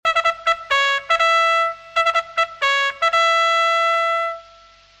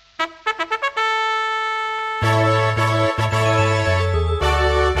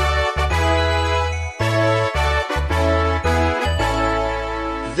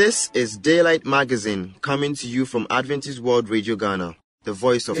This is Daylight Magazine, coming to you from Adventist World Radio Ghana, the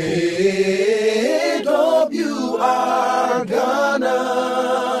voice of hope. AWR Ghana,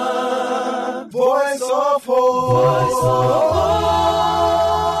 voice of hope.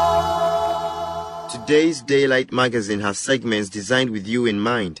 Today's Daylight Magazine has segments designed with you in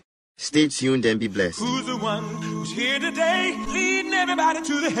mind. Stay tuned and be blessed. Who's the one who's here today, leading everybody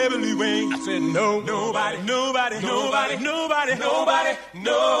to the heavenly way? I said nobody, no.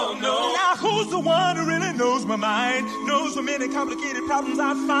 Now who's the one who really knows my mind, knows so many complicated problems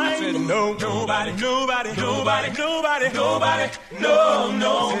I find? I said nobody, no. I said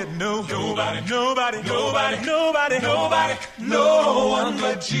nobody, no one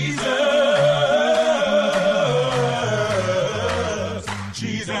but Jesus,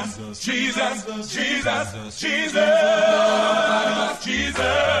 Jesus.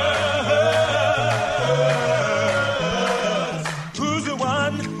 Who's the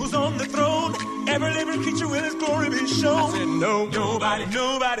one who's on the throne? Every living creature will his glory be shown. I said nobody,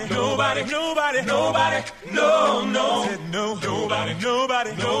 no. I said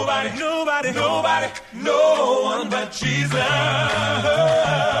nobody, no one but Jesus.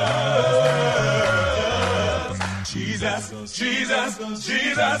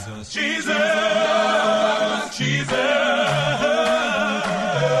 Jesus.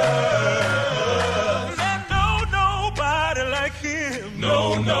 And nobody like him.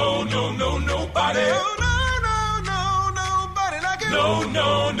 No, nobody. Nobody like him. No,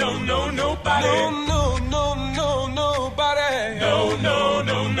 nobody. No,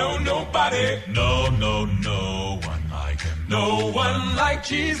 nobody. No one like him. No one like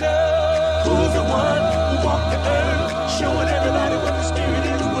Jesus. Who's the one who walked the earth, showing everybody what the Spirit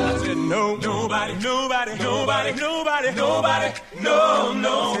is worth? I said nobody. No. I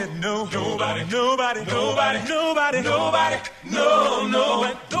said nobody. No.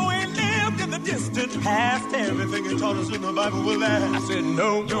 And though he lived in the distant past, everything he taught us in the Bible will last. I said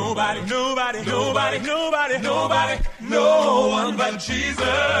nobody. No one but Jesus.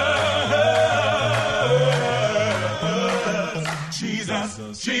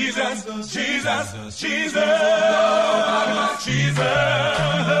 Jesus.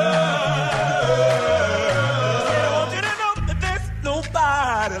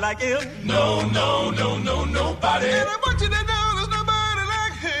 Nobody like him. No, nobody. And I want you to know there's nobody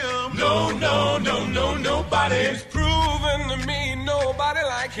like him. No, nobody. He's proven to me nobody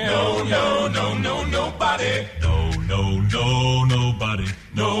like him. No, nobody. No, nobody.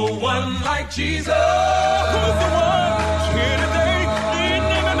 No one like Jesus. Who's the one who's here today,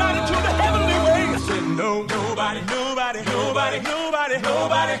 leading everybody to the heavenly way? I said nobody.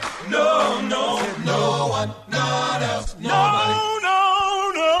 No one, none else, nobody. No.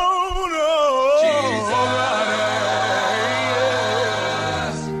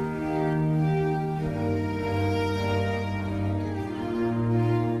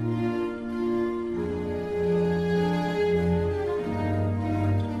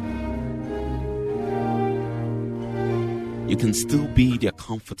 You can still be their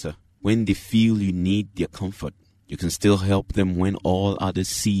comforter when they feel you need their comfort. You can still help them when all others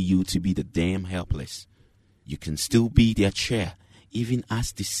see you to be the damn helpless. You can still be their cheer even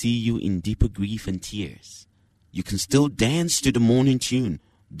as they see you in deeper grief and tears. You can still dance to the morning tune,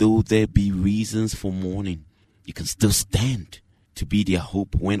 though there be reasons for mourning. You can still stand to be their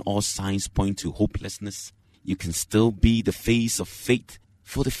hope when all signs point to hopelessness. You can still be the face of faith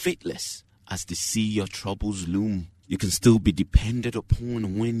for the faithless as they see your troubles loom. You can still be depended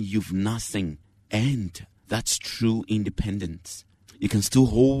upon when you've nothing, and that's true independence. You can still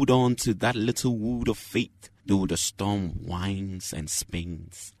hold on to that little wood of faith, though the storm whines and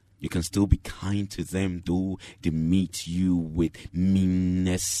spins. You can still be kind to them, though they meet you with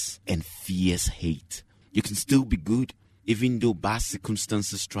meanness and fierce hate. You can still be good, even though bad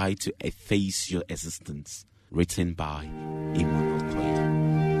circumstances try to efface your existence. Written by Emmanuel Clay.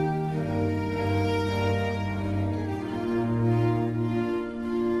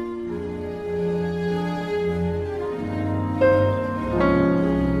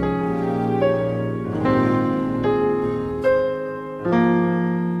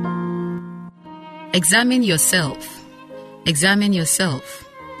 Examine yourself. Examine yourself.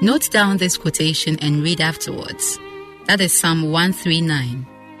 Note down this quotation and read afterwards. That is Psalm 139.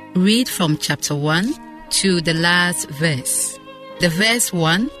 Read from chapter 1 to the last verse. The verse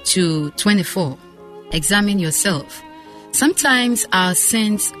 1 to 24. Examine yourself. Sometimes our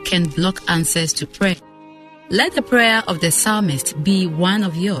sins can block answers to prayer. Let the prayer of the psalmist be one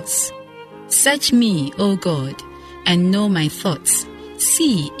of yours. Search me, O God, and know my thoughts.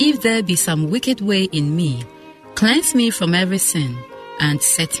 See if there be some wicked way in me. Cleanse me from every sin, and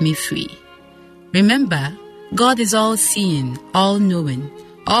set me free. Remember, God is all-seeing, all-knowing,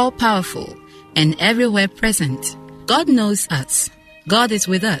 all-powerful, and everywhere present. God knows us. God is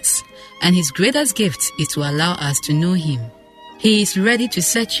with us, and His greatest gift is to allow us to know Him. He is ready to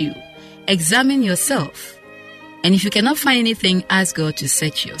search you. Examine yourself. And if you cannot find anything, ask God to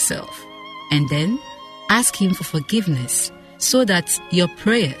search yourself. And then, ask Him for forgiveness so that your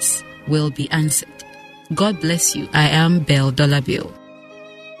prayers will be answered. God bless you. I am Belle Dollar-Bill.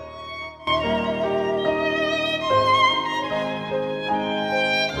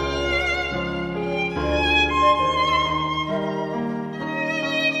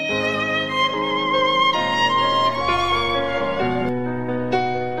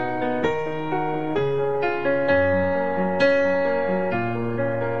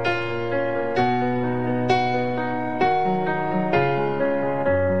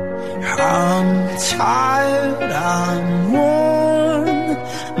 I'm tired, I'm worn,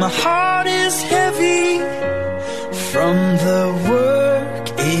 my heart is heavy from the work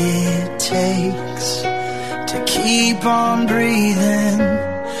it takes to keep on breathing.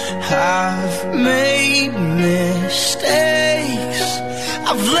 I've made mistakes,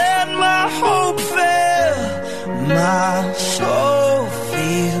 I've let my hope fail, my soul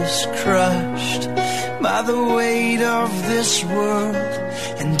feels crushed by the weight of this world.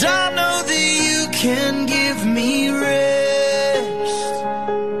 And I know that you can give me rest.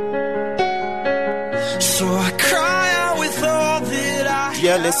 So I cry out with all that I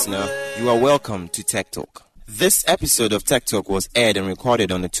Dear have. listener, you are welcome to Tech Talk. This episode of Tech Talk was aired and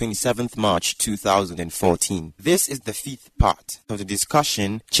recorded on the 27th March 2014. This is the fifth part of the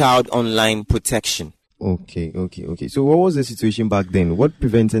discussion, Child Online Protection. Okay. So what was the situation back then? What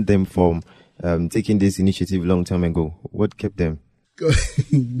prevented them from taking this initiative long time ago? What kept them?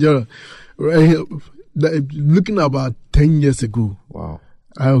 Yeah, right. Looking about 10 years ago. Wow.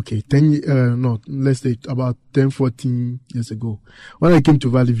 Let's say about 10, 14 years ago. When I came to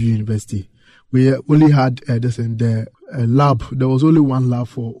Valley View University, we only had a lab. There was only one lab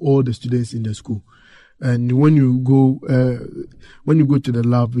for all the students in the school. And when you go to the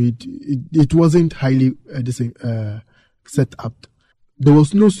lab, it wasn't highly set up. There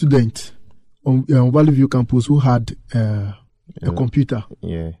was no student on Valley View campus who had a computer.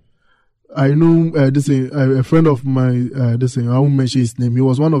 Yeah. I know a friend of mine, I won't mention his name. He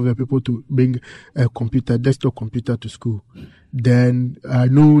was one of the people to bring a desktop computer to school. Then I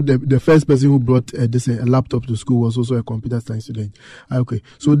know the first person who brought a laptop to school was also a computer science student. Okay.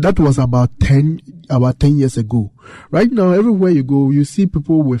 So that was about 10 years ago. Right now, everywhere you go, you see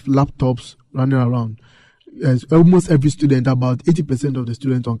people with laptops running around. Almost every student, about 80% of the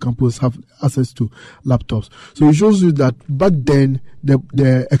students on campus have access to laptops. So it shows you that back then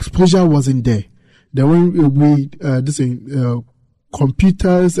the exposure wasn't there.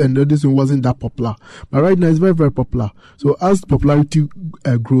 Computers and this wasn't that popular. But right now it's very, very popular. So as popularity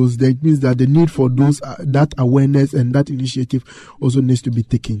grows, that means that the need for that awareness and that initiative also needs to be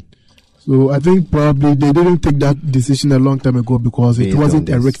taken. So I think probably they didn't take that decision a long time ago because it wasn't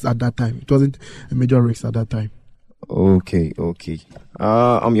a risk at that time. It wasn't a major risk at that time. Okay.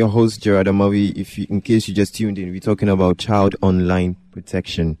 I'm your host, Gerard Amavi. In case you just tuned in, we're talking about child online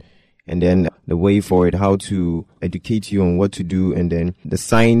protection and then the way forward, how to educate you on what to do, and then the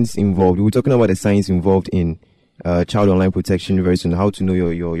science involved. We're talking about the science involved in child online protection very soon, how to know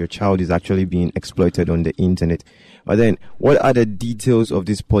your child is actually being exploited on the internet. But then, what are the details of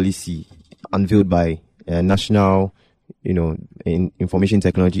this policy unveiled by National, Information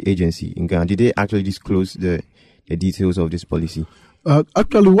Technology Agency in Ghana? Did they actually disclose the details of this policy?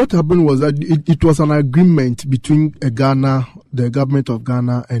 Actually, what happened was that it was an agreement between Ghana, the government of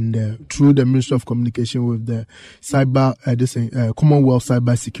Ghana, and through the Ministry of Communication with the Commonwealth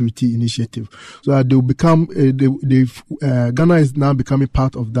Cyber Security Initiative. So that they will become, Ghana is now becoming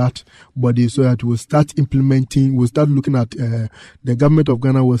part of that body, so that we'll start looking at, the government of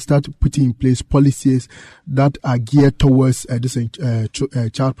Ghana will start putting in place policies that are geared towards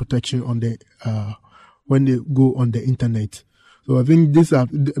child protection on when they go on the internet. So I think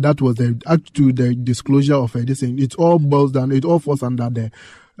that was the disclosure of this thing. It all boils down, it all falls under the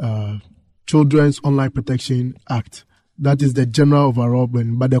Children's Online Protection Act. That is the general overall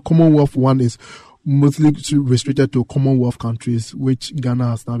ban, but the Commonwealth one is mostly restricted to Commonwealth countries, which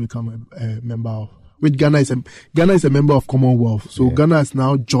Ghana has now become a member of. Ghana is a member of Commonwealth, so yeah. Ghana has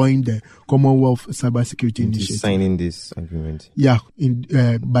now joined the Commonwealth Cybersecurity Initiative. Signing this agreement. Yeah,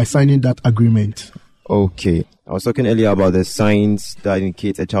 by signing that agreement. Okay. I was talking earlier about the signs that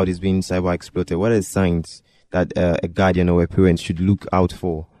indicates a child is being cyber exploited. What are the signs that a guardian or a parent should look out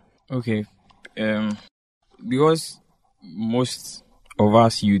for? Okay. Because most of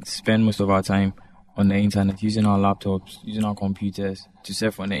us youth spend most of our time on the internet, using our laptops, using our computers to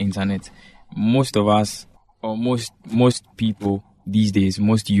surf on the internet. Most of us, or most people these days,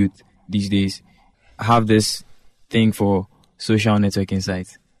 most youth these days, have this thing for social networking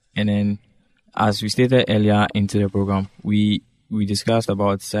sites. And then, as we stated earlier into the program, we discussed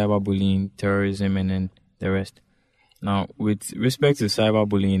about cyberbullying, terrorism, and then the rest. Now, with respect to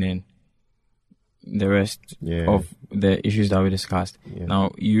cyberbullying and the rest of the issues that we discussed,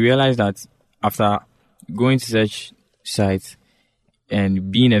 now you realize that after going to such sites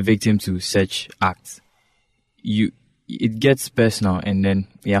and being a victim to such acts, it gets personal, and then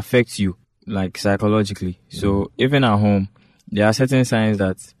it affects you like psychologically. So even at home, there are certain signs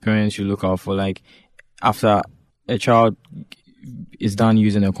that parents should look out for, like after a child is done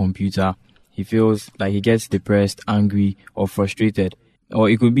using a computer, he feels like he gets depressed, angry, or frustrated. Or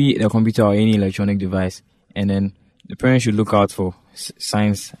it could be the computer or any electronic device. And then the parents should look out for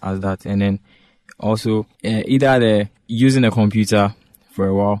signs as that. And then also, either they're using a computer for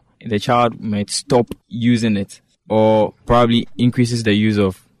a while, the child might stop using it, or probably increases the use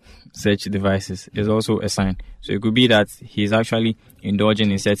of such devices is also a sign. So it could be that he's actually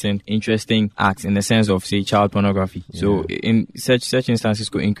indulging in certain interesting acts in the sense of, say, child pornography. So in such instances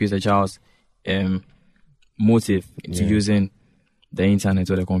could increase the child's motive to using the internet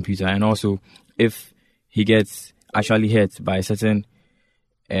or the computer. And also, if he gets actually hurt by certain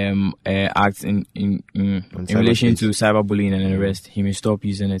acts in relation to cyberbullying and the rest, he may stop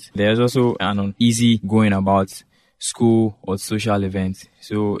using it. There's also an uneasy going about school or social events.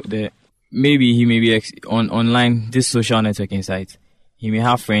 So maybe he may be on online, this social networking site. He may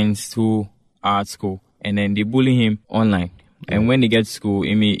have friends who are at school, and then they bully him online. And when they get to school,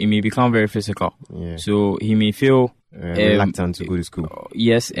 it may become very physical. So he may feel reluctant to go to school.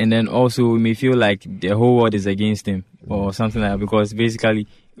 Yes, and then also he may feel like the whole world is against him or something like that. Because basically,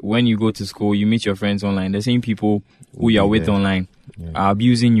 when you go to school, you meet your friends online. The same people who you are with online are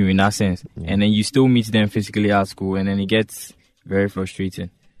abusing you in that sense. And then you still meet them physically at school, and then it gets very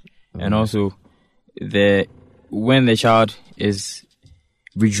frustrating. And also, when the child is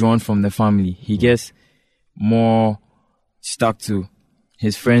withdrawn from the family, he gets more stuck to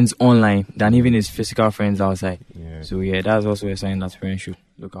his friends online than even his physical friends outside. So that's also a sign that parents should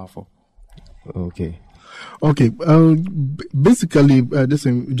look out for. Okay. Basically,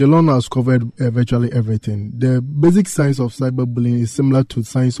 Jelona has covered virtually everything. The basic signs of cyberbullying is similar to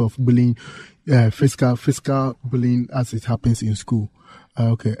signs of bullying, physical bullying as it happens in school.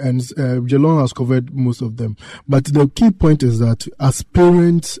 And Jelona has covered most of them. But the key point is that as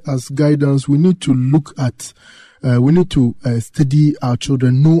parents, as guidance, we need to look at study our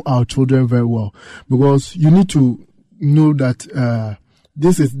children, know our children very well, because you need to know that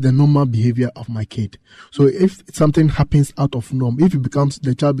this is the normal behavior of my kid. So if something happens out of norm, if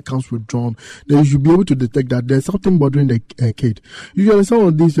the child becomes withdrawn, then you should be able to detect that there's something bothering the kid. Usually some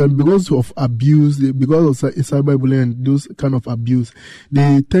of these, because of abuse, because of cyberbullying and those kind of abuse,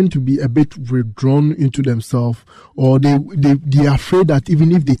 they tend to be a bit withdrawn into themselves, or they are afraid that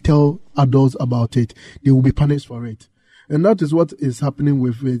even if they tell adults about it, they will be punished for it. And that is what is happening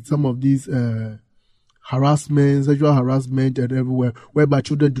with some of these harassment, sexual harassment, and everywhere, whereby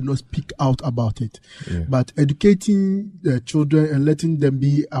children do not speak out about it. But educating the children and letting them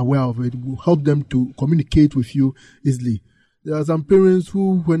be aware of it will help them to communicate with you easily. There are some parents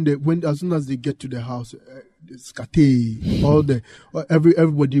who, as soon as they get to the house,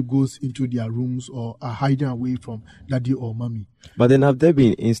 everybody goes into their rooms or are hiding away from daddy or mommy. But then, have there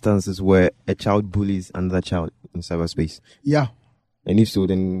been instances where a child bullies another child in cyberspace? Yeah. And if so,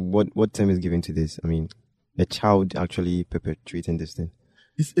 then what term is given to this? I mean, a child actually perpetrating this thing.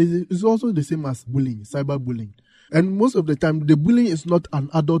 It's also the same as bullying, cyberbullying. And most of the time, the bullying is not an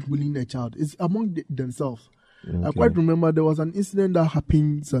adult bullying a child. It's among themselves. Okay. I quite remember there was an incident that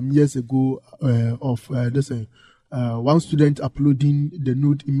happened some years ago of one student uploading the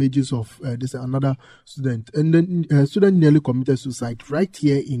nude images of another student. And then a student nearly committed suicide right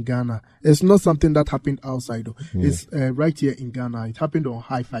here in Ghana. It's not something that happened outside, though. It's right here in Ghana. It happened on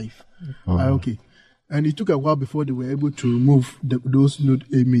High Five. Okay. And it took a while before they were able to remove those nude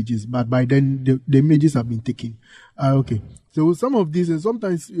images. But by then, the images have been taken. Okay. So some of these, and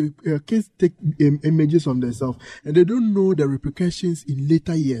sometimes kids take images of themselves, and they don't know the repercussions in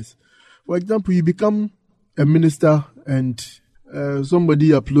later years. For example, you become a minister, and somebody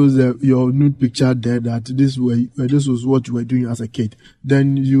uploads your nude picture there that this was what you were doing as a kid.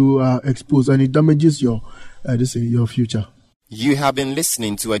 Then you are exposed, and it damages your future. You have been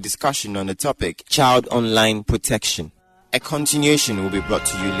listening to a discussion on the topic Child Online Protection. A continuation will be brought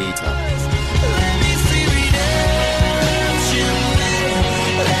to you later.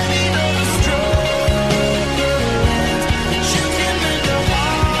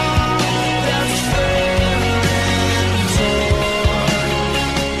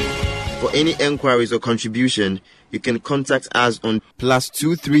 any enquiries or contribution, you can contact us on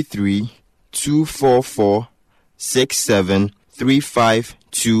 +233 244 67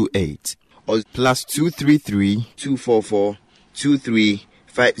 3528 or +233 244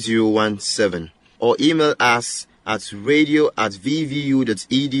 235017 or email us at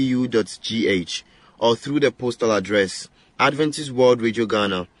radio@vvu.edu.gh or through the postal address Adventist World Radio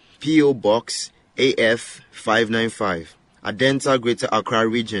Ghana, P.O. Box AF 595, Adenta, Greater Accra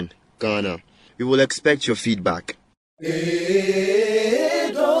Region, Ghana. We will expect your feedback.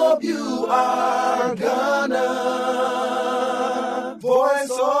 AWR Ghana,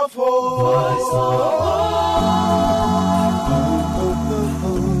 Voice of Hope. Voice of Hope.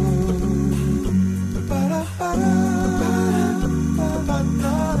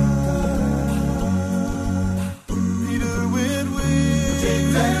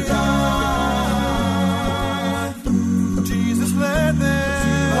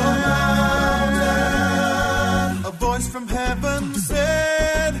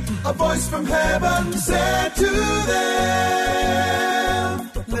 A voice from heaven said to them,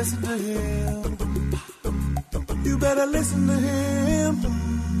 listen to him. You better listen to him.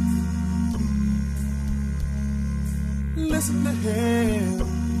 Listen to him.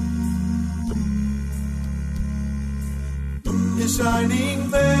 His shining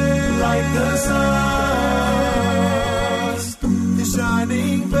face like the sun. His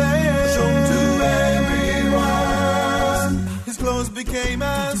shining face shown to everyone. His clothes became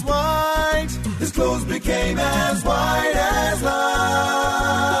as white. His clothes became as white as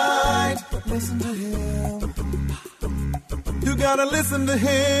light. Listen to him. You gotta listen to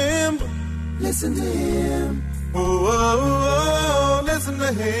him. Listen to him. Oh, oh, oh, listen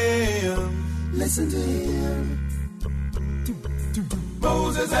to him. Listen to him.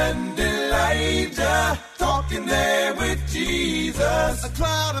 Moses and Elijah talking there with Jesus. A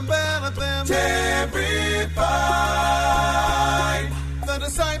cloud enveloped them, terrified. The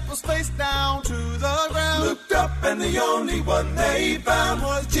disciples faced down to the ground, looked up, and the only one they found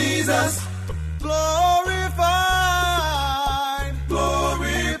was Jesus. Glorified,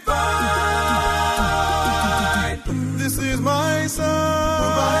 glorified. This is my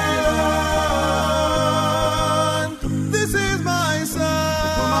son, my Lord. This is my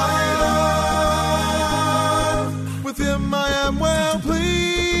son, my Lord. With him I am well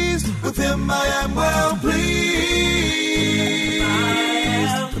pleased. With him I am well pleased.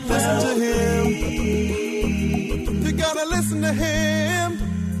 Listen to him. You gotta listen to him.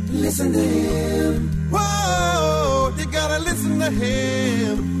 Listen to him. Whoa, you gotta listen to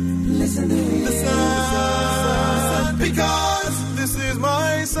him. Listen to him. Listen, because this is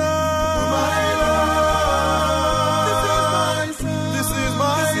my son, my Lord. This is my son. This is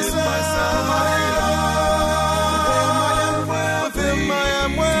my son, my Lord. With him I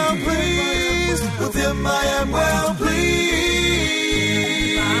am well pleased. With him I am well pleased.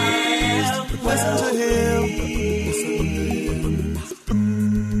 Listen to him.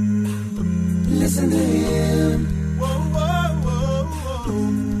 Listen to him. Whoa, whoa, whoa, whoa.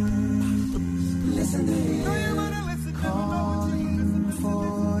 Listen to him. Calling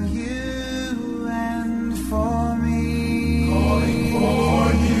for you and for me. Calling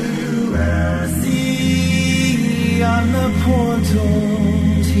for you and see on the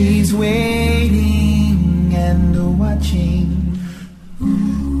portals. He's waiting and watching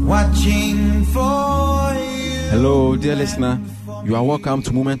for you. Hello, dear listener. You are welcome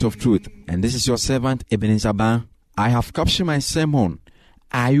to Moment of Truth, and this is your servant Ebenezer Ban. I have captioned my sermon,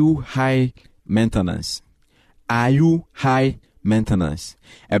 Are You High Maintenance? Are you high maintenance?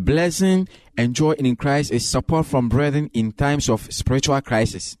 A blessing enjoyed in Christ is support from brethren in times of spiritual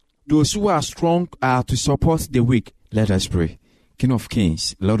crisis. Those who are strong are to support the weak. Let us pray. King of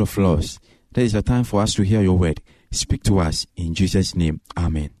Kings, Lord of Lords, there is a time for us to hear your word. Speak to us in Jesus' name.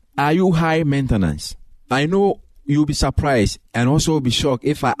 Amen. Are you high maintenance? I know you'll be surprised and also be shocked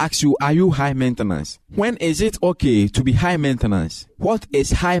if I ask you, are you high maintenance? When is it okay to be high maintenance? What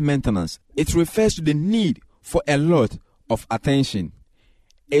is high maintenance? It refers to the need for a lot of attention.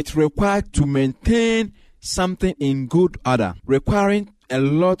 It requires to maintain something in good order, requiring a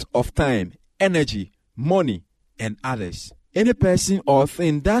lot of time, energy, money, and others. Any person or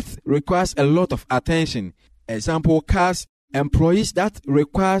thing that requires a lot of attention, example, cars, employees that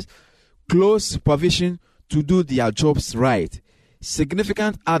requires close supervision to do their jobs right,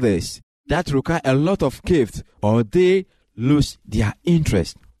 significant others that require a lot of gift or they lose their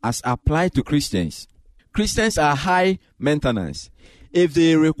interest. As applied to Christians, Christians are high maintenance. If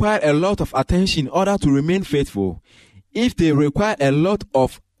they require a lot of attention in order to remain faithful, if they require a lot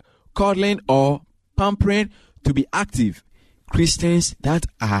of cuddling or pampering to be active, Christians that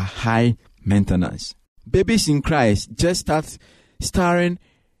are high maintenance. Babies in Christ just start starting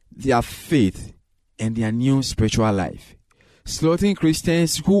their faith and their new spiritual life. Slaughtering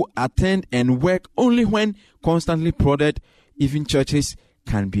Christians who attend and work only when constantly prodded, even churches,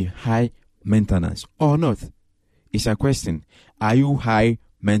 can be high maintenance or not. It's a question. Are you high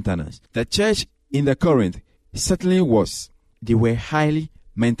maintenance? The church in the Corinth certainly was. They were highly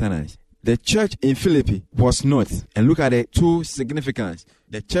maintenance. The church in Philippi was not. And look at the two significance.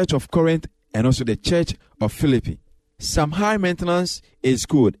 The church of Corinth and also the church of Philippi. Some high maintenance is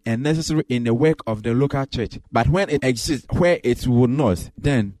good and necessary in the work of the local church. But when it exists where it would not,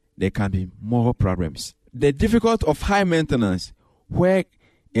 then there can be more problems. The difficulty of high maintenance, where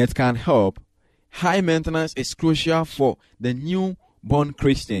it can help, high maintenance is crucial for the newborn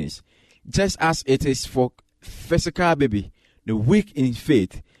Christians, just as it is for physical baby, the weak in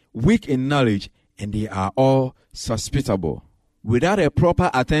faith, weak in knowledge, and they are all susceptible. Without a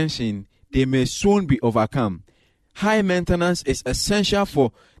proper attention, they may soon be overcome. High maintenance is essential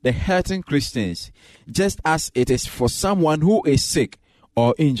for the hurting Christians, just as it is for someone who is sick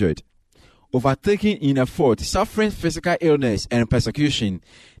or injured. Overtaken in a fault, suffering physical illness and persecution,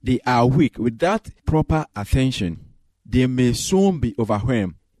 they are weak. Without proper attention, they may soon be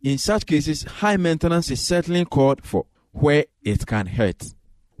overwhelmed. In such cases, high maintenance is certainly called for where it can hurt.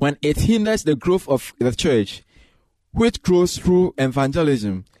 When it hinders the growth of the church, which grows through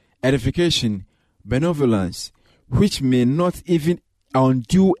evangelism, edification, benevolence, which may not even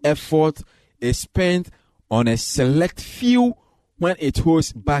undue effort is spent on a select few when it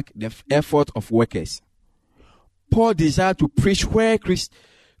holds back the effort of workers. Paul desired to preach where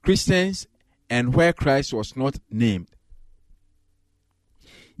Christians and where Christ was not named.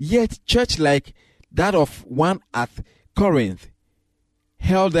 Yet church like that of one at Corinth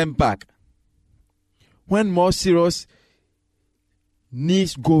held them back. When more serious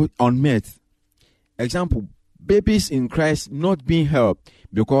needs go unmet, example, babies in Christ not being helped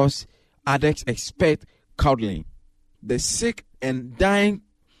because adults expect coddling. The sick and dying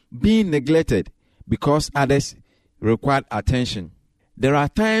being neglected because others require attention. There are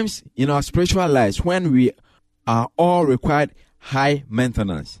times in our spiritual lives when we are all required high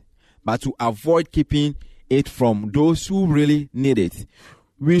maintenance, but to avoid keeping it from those who really need it,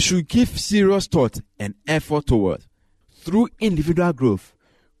 we should give serious thought and effort toward. Through individual growth,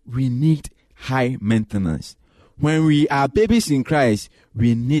 we need high maintenance. When we are babies in Christ,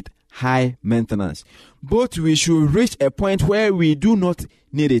 we need high maintenance. But we should reach a point where we do not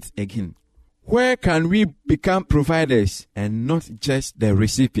need it again. Where can we become providers and not just the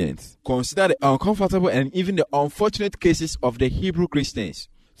recipients? Consider the uncomfortable and even the unfortunate cases of the Hebrew Christians.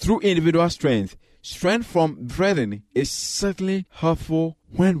 Through individual strength from brethren is certainly helpful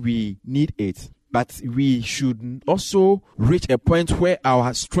when we need it. But we should also reach a point where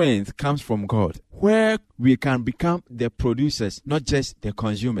our strength comes from God, where we can become the producers, not just the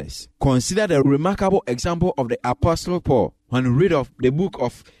consumers. Consider the remarkable example of the Apostle Paul. When you read of the book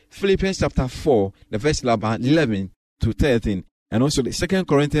of Philippians chapter 4, the verse 11 to 13, and also the 2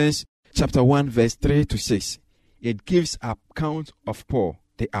 Corinthians chapter 1, verse 3 to 6, it gives account of Paul,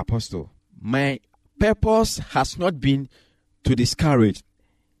 the apostle. My purpose has not been to discourage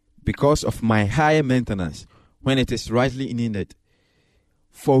because of my high maintenance when it is rightly needed.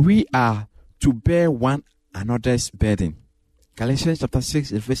 For we are to bear one another's burden. Galatians chapter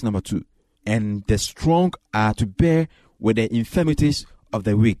 6, verse number 2. And the strong are to bear with the infirmities of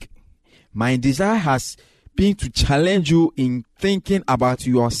the weak. My desire has been to challenge you in thinking about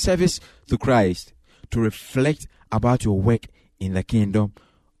your service to Christ, to reflect about your work in the kingdom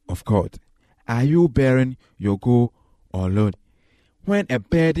of God. Are you bearing your goal or load? When a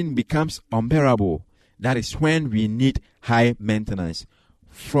burden becomes unbearable, that is when we need high maintenance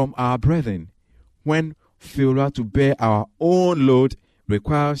from our brethren. When failure to bear our own load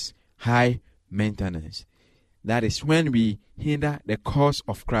requires high maintenance, that is when we hinder the cause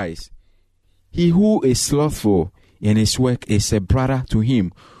of Christ. He who is slothful in his work is a brother to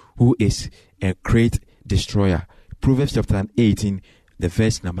him who is a great destroyer. Proverbs chapter 18, the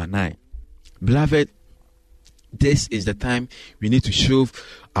verse number 9. Beloved, this is the time we need to show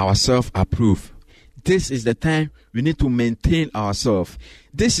ourselves approved. This is the time we need to maintain ourselves.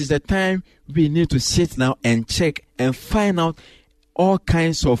 This is the time we need to sit down and check and find out all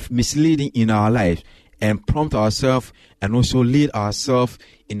kinds of misleading in our life and prompt ourselves and also lead ourselves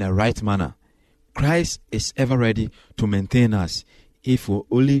in the right manner. Christ is ever ready to maintain us if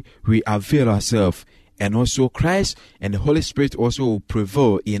we avail ourselves. And also Christ and the Holy Spirit also will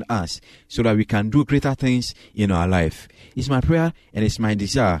prevail in us so that we can do greater things in our life. It's my prayer and it's my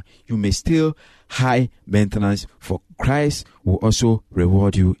desire you may still high maintenance, for Christ will also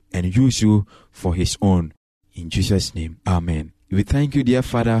reward you and use you for his own. In Jesus' name, amen. We thank you, dear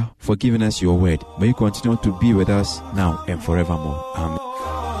Father, for giving us your word. May you continue to be with us now and forevermore. Amen.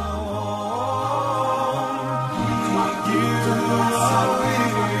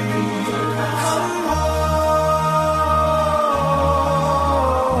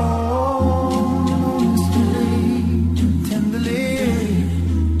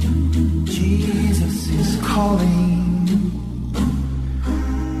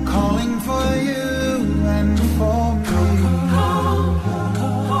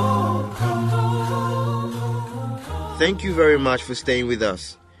 Thank you very much for staying with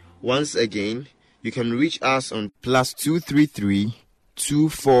us. Once again, you can reach us on +233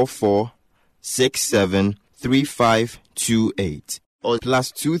 244 673528 or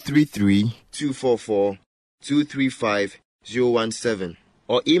 +233 244 235 017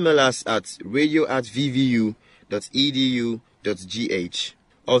 or email us at radio@vvu.edu.gh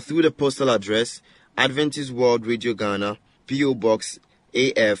or through the postal address Adventist World Radio Ghana, P.O. Box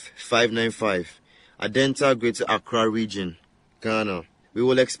AF 595. Adenta, Greater Accra Region, Ghana. We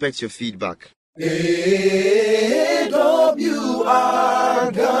will expect your feedback. AWR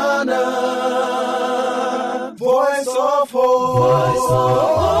Ghana, Voice of Hope.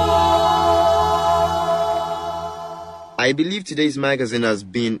 I believe today's magazine has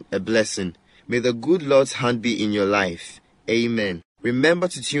been a blessing. May the good Lord's hand be in your life. Amen. Remember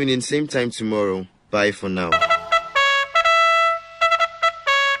to tune in same time tomorrow. Bye for now.